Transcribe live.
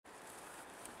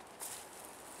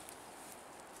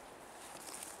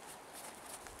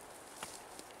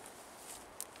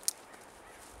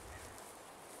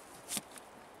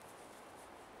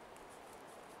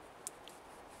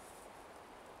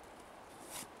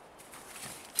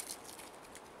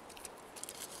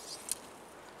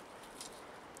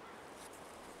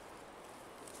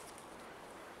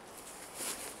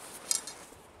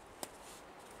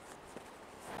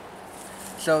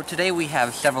So today we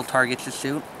have several targets to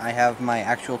shoot. I have my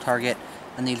actual target,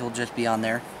 and these will just be on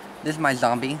there. This is my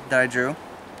zombie that I drew.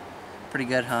 Pretty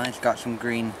good, huh? It's got some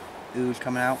green ooze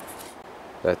coming out.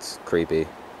 That's creepy. You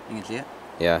can see it?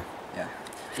 Yeah.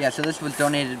 Yeah, so this was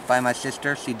donated by my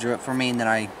sister. She drew it for me, and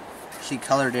then she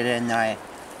colored it in, and then I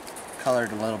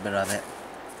colored a little bit of it.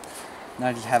 And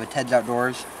I just have a Ted's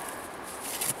Outdoors.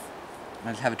 I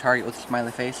just have a target with a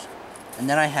smiley face. And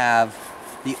then I have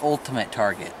the ultimate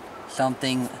target.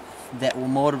 Something that will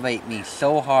motivate me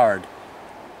so hard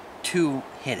to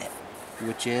hit it.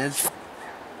 Which is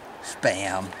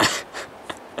spam.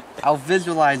 I'll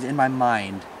visualize in my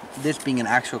mind this being an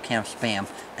actual camp spam,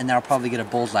 and then I'll probably get a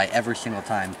bullseye every single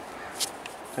time.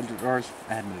 Ted's Outdoors,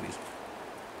 I had movies.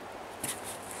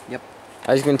 Yep.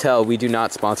 As you can tell, we do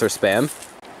not sponsor spam.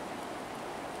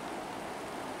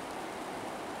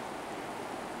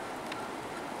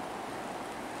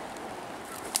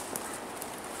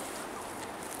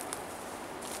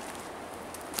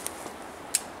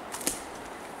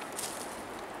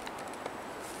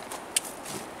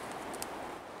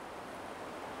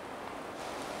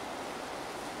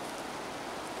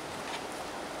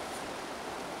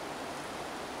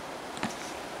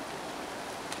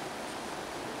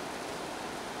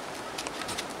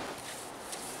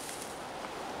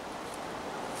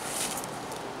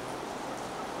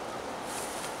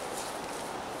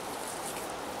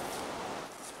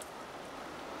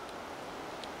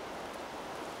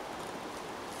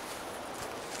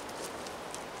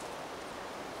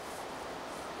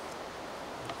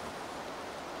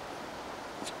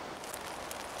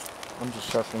 I'm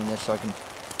just shuffling this so I can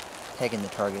tag in the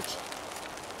targets.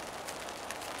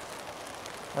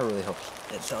 I really hope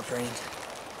it stops raining.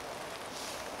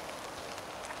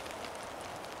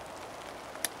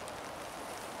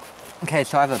 Okay,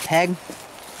 so I have a peg.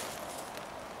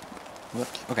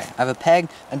 Whoops. Okay, I have a peg.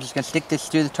 I'm just going to stick this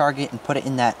through the target and put it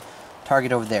in that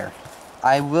target over there.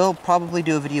 I will probably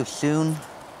do a video soon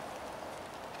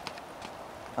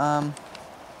on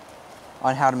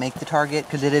how to make the target,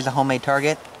 because it is a homemade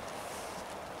target.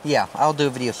 Yeah, I'll do a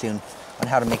video soon on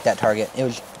how to make that target. It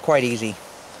was quite easy,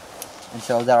 and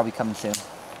so that'll be coming soon.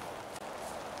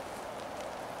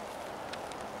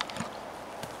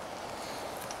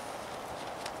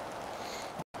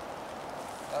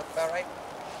 That's about right?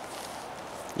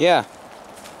 Yeah.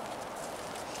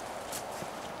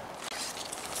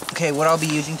 Okay, what I'll be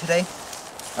using today,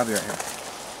 I'll be right here.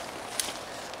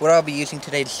 What I'll be using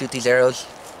today to shoot these arrows,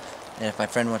 and if my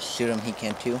friend wants to shoot them, he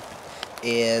can too,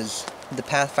 is the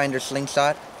Pathfinder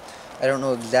slingshot. I don't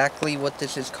know exactly what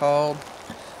this is called,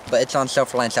 but it's on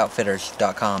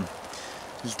selfrelianceoutfitters.com.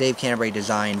 This Dave Canterbury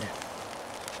designed.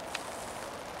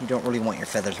 You don't really want your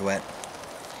feathers wet.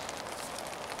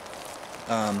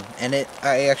 And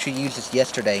I actually used this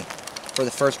yesterday for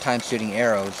the first time shooting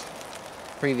arrows.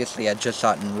 Previously I just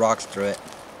shot in rocks through it,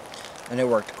 and it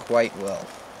worked quite well.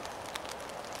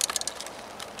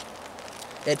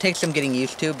 It takes some getting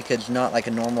used to because it's not like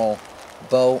a normal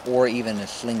bow or even a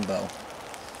sling bow.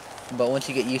 But once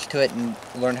you get used to it and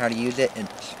learn how to use it,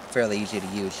 it's fairly easy to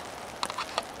use.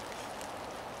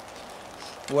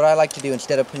 What I like to do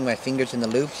instead of putting my fingers in the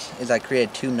loops is I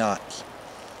created 2 knots.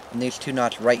 And these 2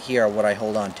 knots right here are what I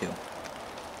hold on to. So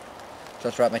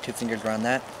let's wrap my 2 fingers around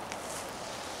that.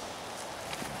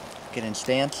 Get in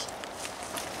stance.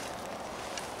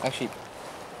 Actually,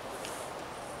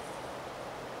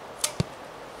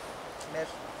 miss.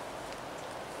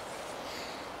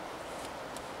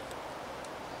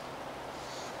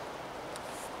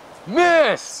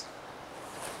 Miss!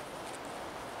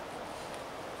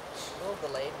 A little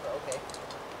delayed, but okay.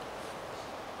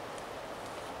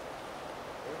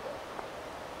 There we go.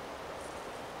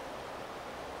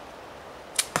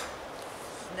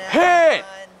 Snap. Hit!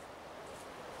 Done.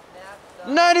 Snap.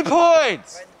 Done. 90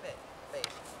 points! Right in the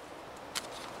face.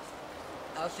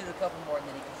 I'll shoot a couple more and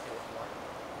then you can shoot if you want.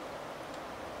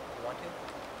 You want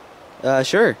to?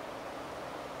 Sure.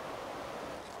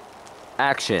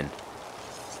 Action.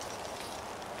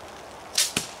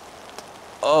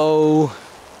 Oh.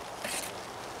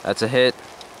 That's a hit.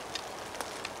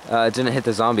 It didn't hit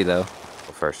the zombie though.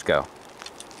 First, go.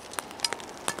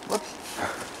 Whoops.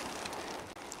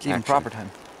 It's even Action. proper time.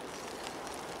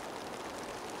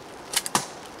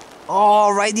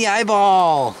 Oh, right in the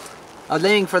eyeball! I was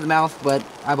aiming for the mouth, but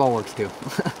eyeball works too.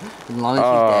 As long as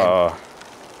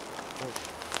he's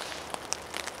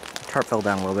dead. Tarp fell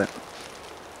down a little bit.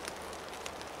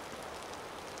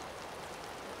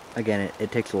 Again,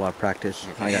 it takes a lot of practice.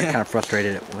 I got kind of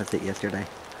frustrated with it yesterday.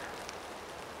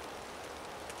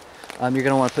 You're going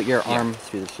to want to put your arm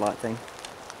through the slot thing.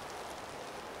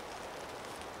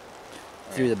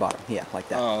 Through the bottom, yeah, like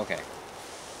that. Oh, okay.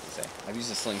 say. I've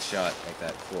used a slingshot like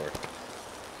that before.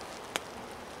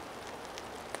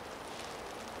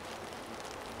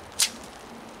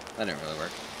 That didn't really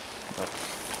work. Oh.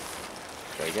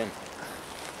 Try again.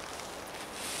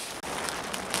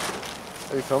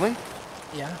 Are you filming?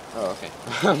 Yeah. Oh, okay.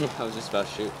 I was just about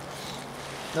to shoot.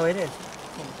 No, it is.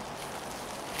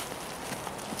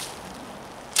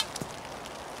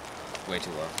 Way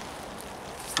too low.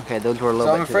 Okay, those were a little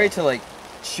So bit I'm afraid to like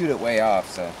shoot it way off,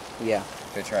 so Yeah.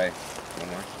 should I try one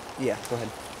more? Yeah, go ahead.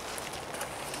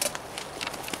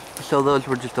 So those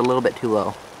were just a little bit too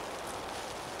low.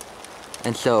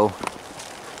 And so,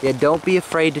 yeah, don't be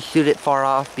afraid to shoot it far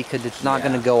off because it's not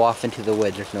going to go off into the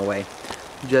woods. There's no way.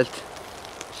 Just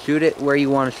shoot it where you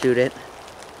want to shoot it.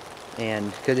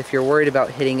 And because if you're worried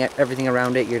about hitting everything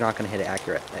around it, you're not going to hit it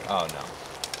accurately. Oh, no.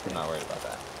 I'm not worried about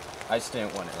that. I just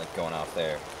didn't want it like going off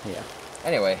there. Yeah.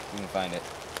 Anyway, you can find it.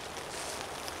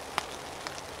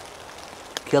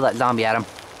 Kill that zombie, Adam.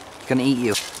 It's going to eat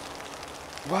you.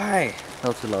 Why? A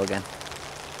little too low again.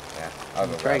 Yeah, I'll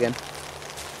go Try again.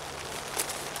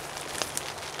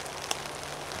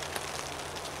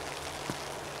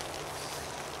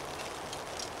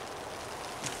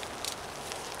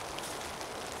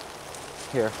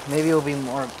 Here, maybe you'll be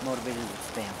more motivated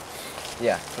with spam.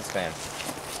 Yeah, put spam.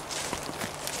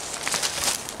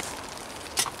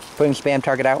 Putting spam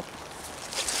target out.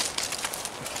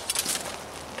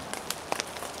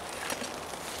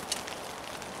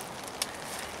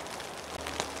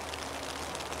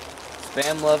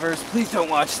 Spam lovers, please don't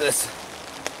watch this.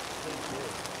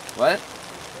 What?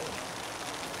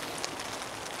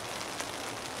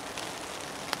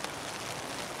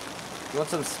 You want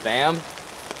some spam?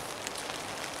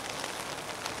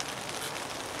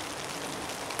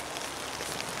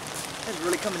 It's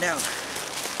really coming down.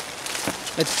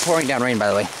 It's pouring down rain, by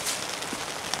the way.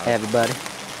 Hey, everybody.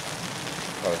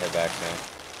 Probably head back soon.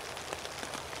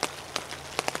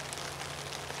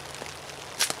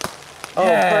 Oh,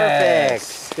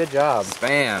 Yes! perfect. Good job.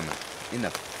 Spam in the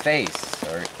face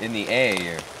or in the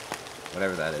A or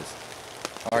whatever that is.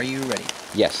 Are you ready?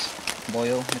 Yes.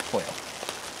 Boil McBoil.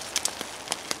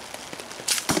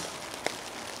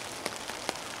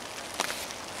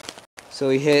 So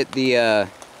we hit the,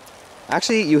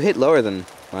 actually you hit lower than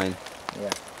mine. Yeah.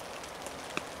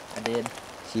 I did.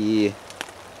 He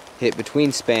hit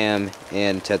between spam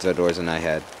and Ted's Outdoors and I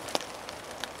had.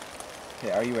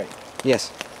 Okay, are you ready?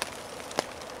 Yes.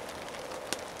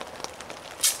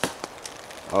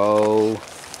 Oh.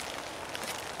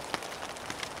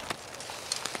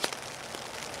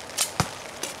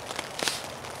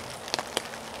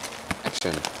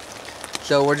 Action.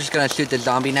 So we're just gonna shoot the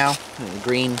zombie now.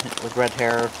 Green with red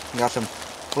hair. We got some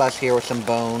flesh here with some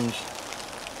bones.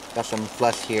 Got some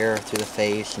flesh here through the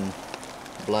face and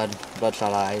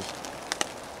bloodshot eyes,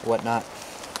 whatnot.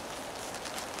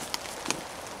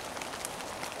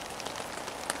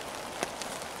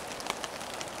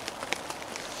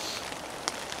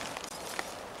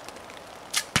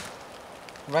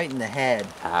 Right in the head.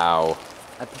 Ow.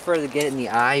 I prefer to get it in the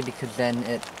eye because then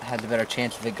it has a better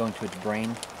chance of it going to its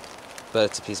brain. But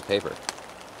it's a piece of paper.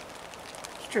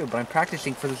 It's true, but I'm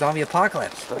practicing for the zombie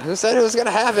apocalypse. But who said it was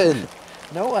gonna happen?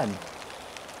 No one.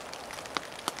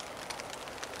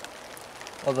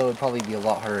 Although it would probably be a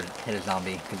lot harder to hit a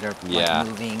zombie because they're like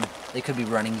moving. They could be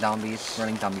running zombies.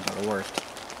 Running zombies are the worst.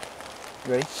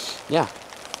 You ready? Yeah.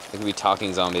 It could be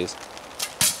talking zombies.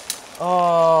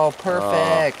 Oh,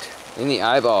 perfect. In the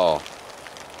eyeball.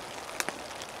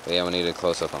 But yeah, we need a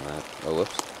close up on that. Oh,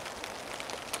 whoops.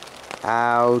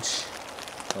 Ouch.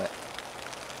 What?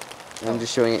 I'm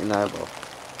just showing it in the eyeball.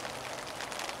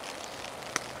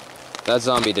 That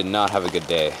zombie did not have a good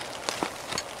day.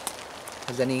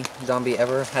 Has any zombie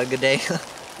ever had a good day?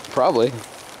 Probably.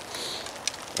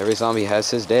 Every zombie has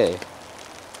his day.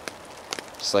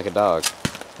 Just like a dog,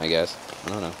 I guess. I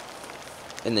don't know.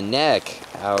 In the neck.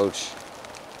 Ouch.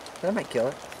 That might kill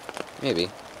it. Maybe.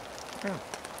 Yeah.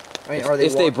 I mean,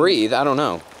 If they breathe, I don't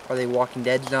know. Are they Walking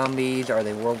Dead zombies? Are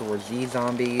they World War Z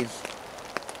zombies?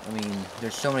 I mean,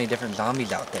 there's so many different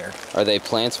zombies out there. Are they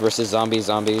Plants vs. Zombies?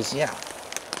 Yeah.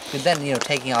 Because then, you know,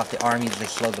 taking off the armies, they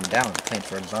slow them down. Plants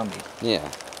vs. Zombies. Yeah.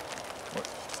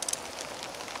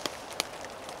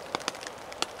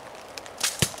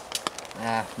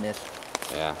 Ah, missed.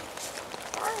 Yeah.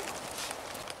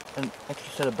 An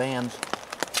extra set of bands.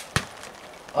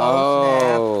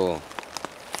 Oh. Snap.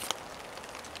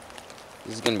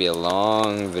 This is gonna be a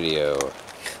long video.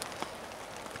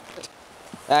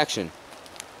 Action.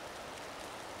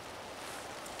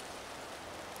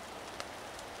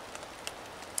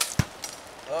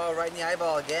 Oh, right in the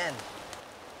eyeball again.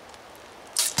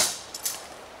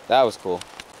 That was cool.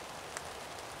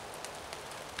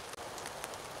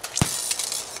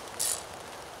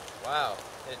 Wow,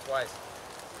 hit it twice.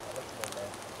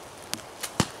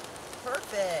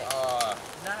 Perfect.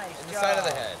 Nice In job. the side of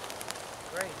the head.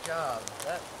 Great job.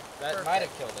 That might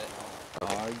have killed it.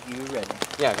 Okay. Are you ready?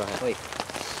 Yeah, go ahead. Wait.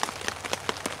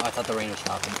 Oh, I thought the rain was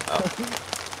stopping.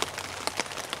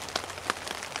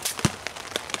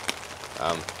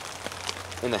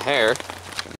 In the hair.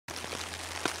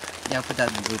 Yeah, I'll put that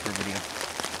in the blooper video.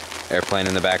 Airplane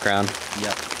in the background.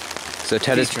 Yep. So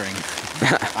Ted is featuring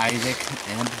Isaac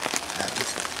and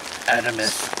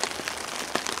Adamus.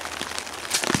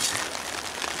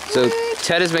 So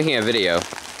Ted is making a video.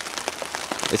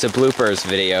 It's a bloopers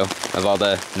video of all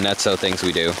the nutso things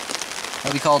we do.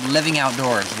 It'll be called Living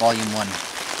Outdoors, Volume 1.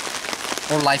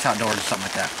 Or Life Outdoors, or something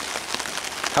like that.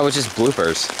 How about just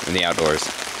bloopers in the outdoors?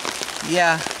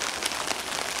 Yeah.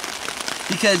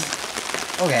 Because,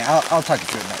 okay, I'll talk you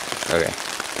through it next. Okay.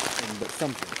 But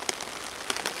something.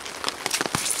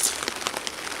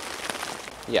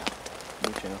 Yeah.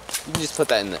 New channel. You can just put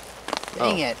that in the...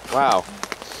 Dang it. Wow.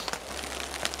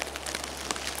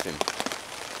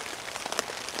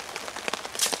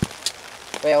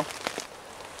 Well.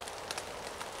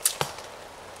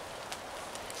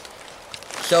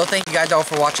 So thank you guys all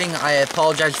for watching. I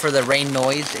apologize for the rain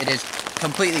noise. It is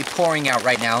completely pouring out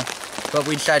right now. But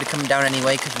we decided to come down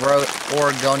anyway because we're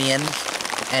Oregonians.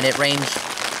 And it rains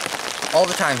all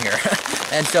the time here.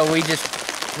 And so we get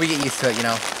used to it, you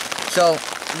know. So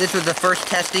this was the first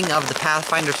testing of the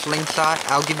Pathfinder slingshot.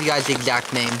 I'll give you guys the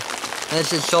exact name. And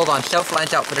this is sold on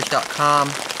selfrelianceoutfitters.com.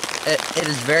 It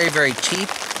is very, very cheap.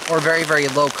 Or very, very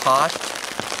low cost,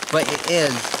 but it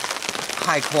is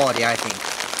high quality, I think.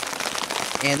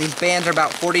 And these bands are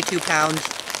about 42 pounds.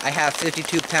 I have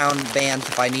 52-pound bands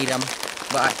if I need them,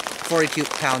 but 42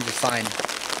 pounds is fine.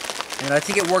 And I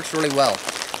think it works really well.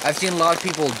 I've seen a lot of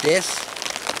people diss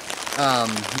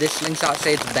this slingshot,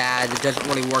 say it's bad, it doesn't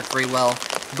really work very well,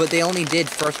 but they only did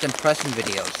first impression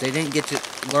videos. They didn't get to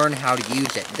learn how to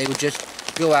use it. They would just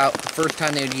go out the first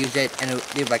time they would use it, and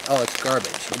they'd be like, oh, it's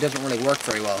garbage. It doesn't really work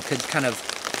very well, because it's kind of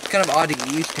odd to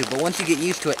get used to, but once you get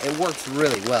used to it, it works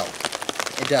really well.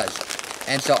 It does.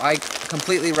 And so I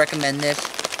completely recommend this.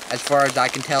 As far as I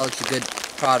can tell, it's a good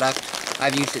product.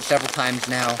 I've used it several times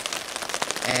now,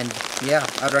 and yeah,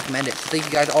 I'd recommend it. So thank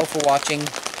you guys all for watching.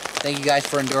 Thank you guys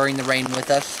for enduring the rain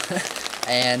with us,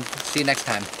 and see you next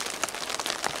time.